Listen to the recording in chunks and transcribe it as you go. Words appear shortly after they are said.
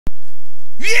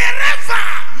Wherever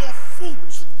your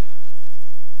foot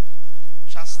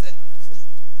shall step.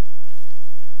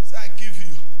 So I give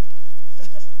you.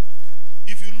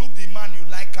 If you look the man you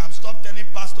like, stop telling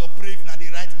pastor pray if not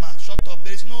the right man. Shut up.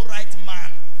 There is no right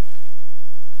man.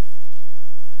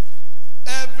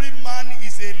 Every man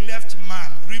is a left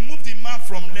man. Remove the man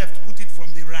from left, put it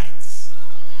from the right.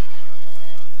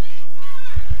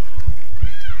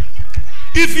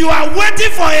 If you are waiting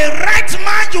for a right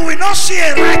man, you will not see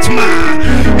a right man.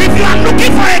 If you are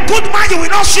looking for a good man, you will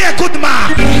not see a good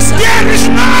man. There is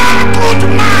no good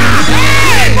man.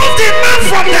 Remove the man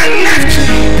from the left.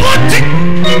 Put it.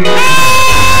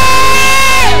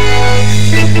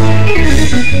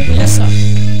 Yes, sir.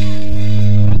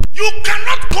 You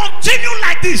cannot continue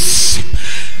like this.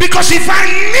 Because if I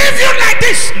leave you like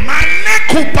this,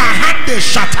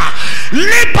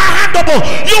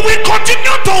 you will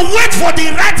continue to wait for the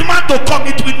right man to come.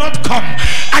 It will not come.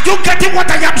 Are you getting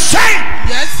what I am saying?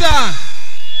 Yes, sir.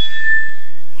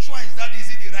 Which one is that? Is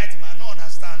it the right man? No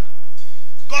understand.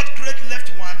 God create left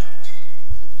one.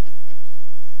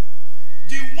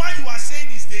 The one you are saying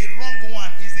is the wrong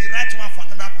one, is the right one for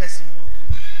another person.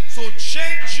 So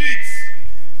change it.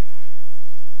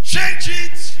 Change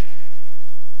it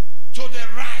to the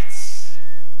right.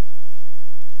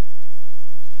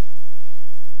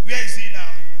 Where is he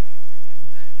now?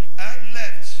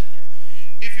 Left.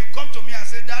 If you come to me and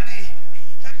say, Daddy,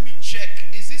 help me check,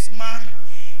 is this man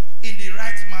in the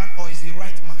right man or is the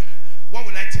right man? What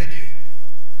will I tell you?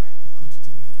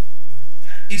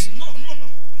 It's no.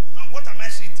 What am I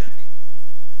saying?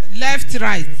 Left,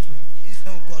 right.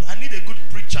 Oh God, I need a good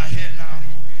preacher here now.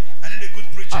 I need a good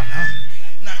preacher now.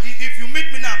 Now, if you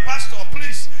meet me now, Pastor,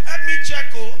 please help me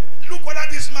check. Oh, look whether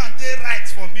this man they right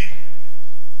for me.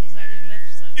 He's at the left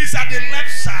side. He's at the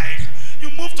left side. You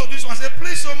move to this one, say,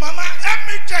 please, oh Mama, help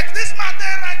me check. This man they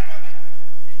right for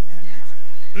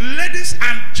me. Ladies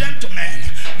and gentlemen,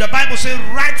 the Bible says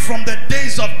right from the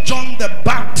days of John the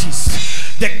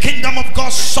Baptist, the kingdom of God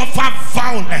suffered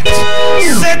violence.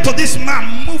 Say to this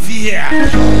man, move here.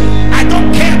 I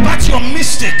don't care about your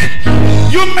mistake.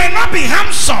 You may not be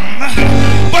handsome,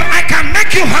 but I can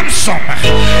make you handsome.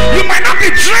 You might not be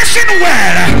dressing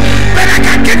well, but I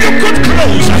can give you good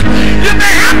clothes. You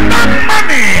may have no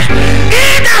money.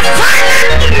 In a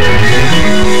violent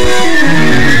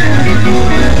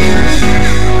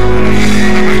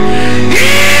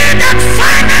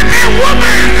a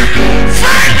woman,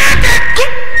 find a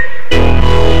good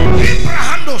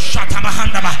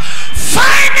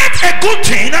good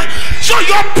thing. So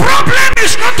your problem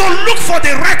is not to look for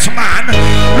the right man,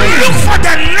 look for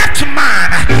the left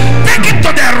man. Take it to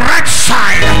the right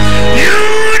side. You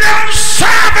don't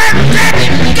serve a dead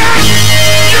God.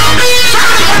 You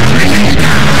serve a living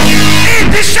God. He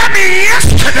the same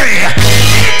yesterday,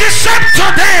 he the same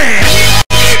today,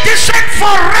 he the same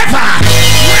forever.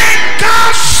 When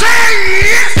God says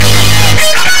yes,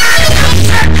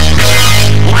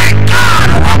 when God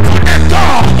opened the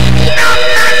door, no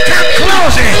man can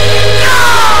close it.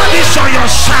 God is on your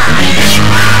side.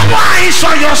 Power is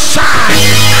on your side.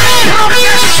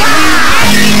 Prophesy.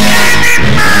 Any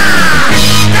man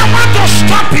that want to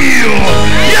stop you,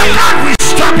 your God will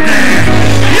stop them.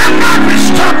 Your God will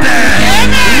stop them.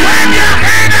 When your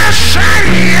haters say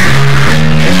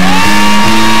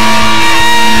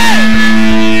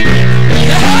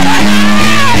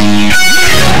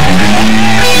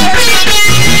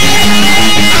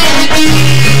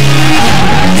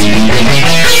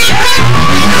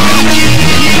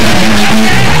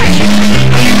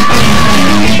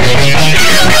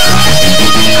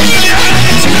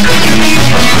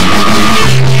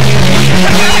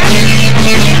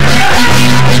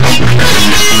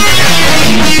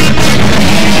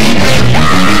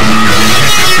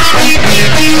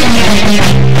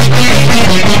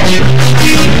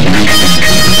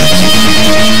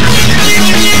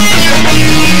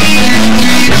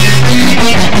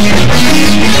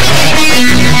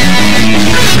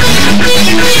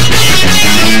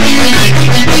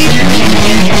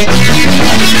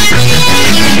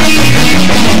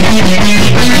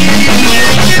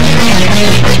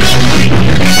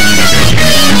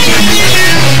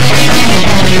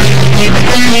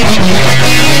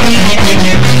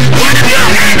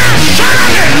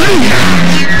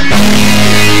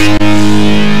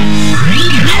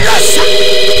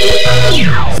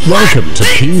Welcome to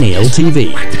P-Neal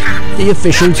TV, the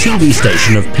official TV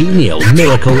station of P-Neal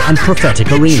Miracle and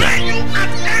Prophetic Arena.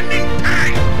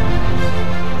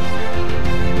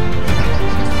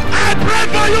 I pray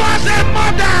for you as a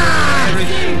mother.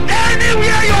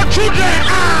 Anywhere your children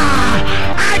are,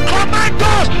 I command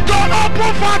doors to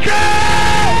open for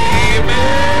them.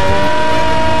 Amen.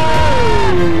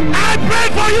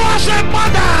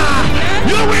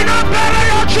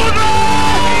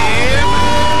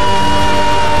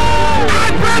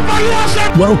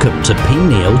 Welcome to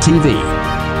Peniel TV,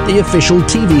 the official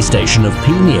TV station of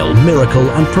Peniel Miracle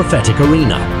and Prophetic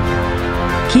Arena.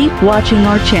 Keep watching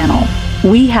our channel.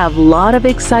 We have a lot of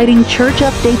exciting church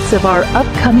updates of our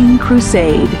upcoming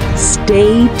crusade.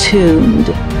 Stay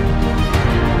tuned.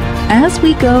 As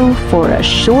we go for a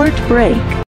short break,